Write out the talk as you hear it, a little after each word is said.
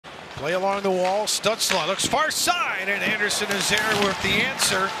Play along the wall. Stutzle looks far side, and Anderson is there with the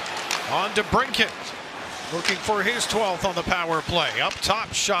answer on DeBrincat. Looking for his 12th on the power play. Up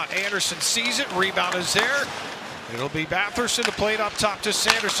top shot. Anderson sees it. Rebound is there. It'll be Batherson to play it up top to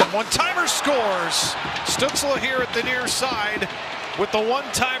Sanderson. One-timer scores. Stutzle here at the near side with the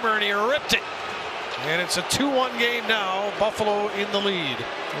one-timer, and he ripped it. And it's a 2-1 game now. Buffalo in the lead.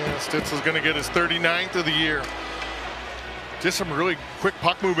 Yeah, Stutzle's going to get his 39th of the year. Just some really quick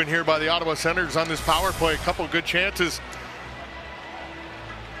puck movement here by the Ottawa Senators on this power play. A couple of good chances.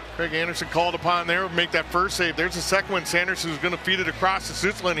 Craig Anderson called upon there to make that first save. There's the second one. Sanderson is going to feed it across to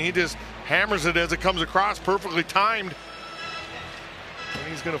Stutzle, and he just hammers it as it comes across, perfectly timed. And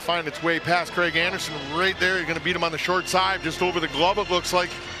he's going to find its way past Craig Anderson right there. He's going to beat him on the short side, just over the glove, it looks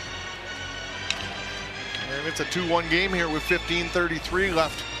like. And it's a 2-1 game here with 15:33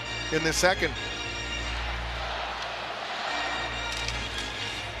 left in the second.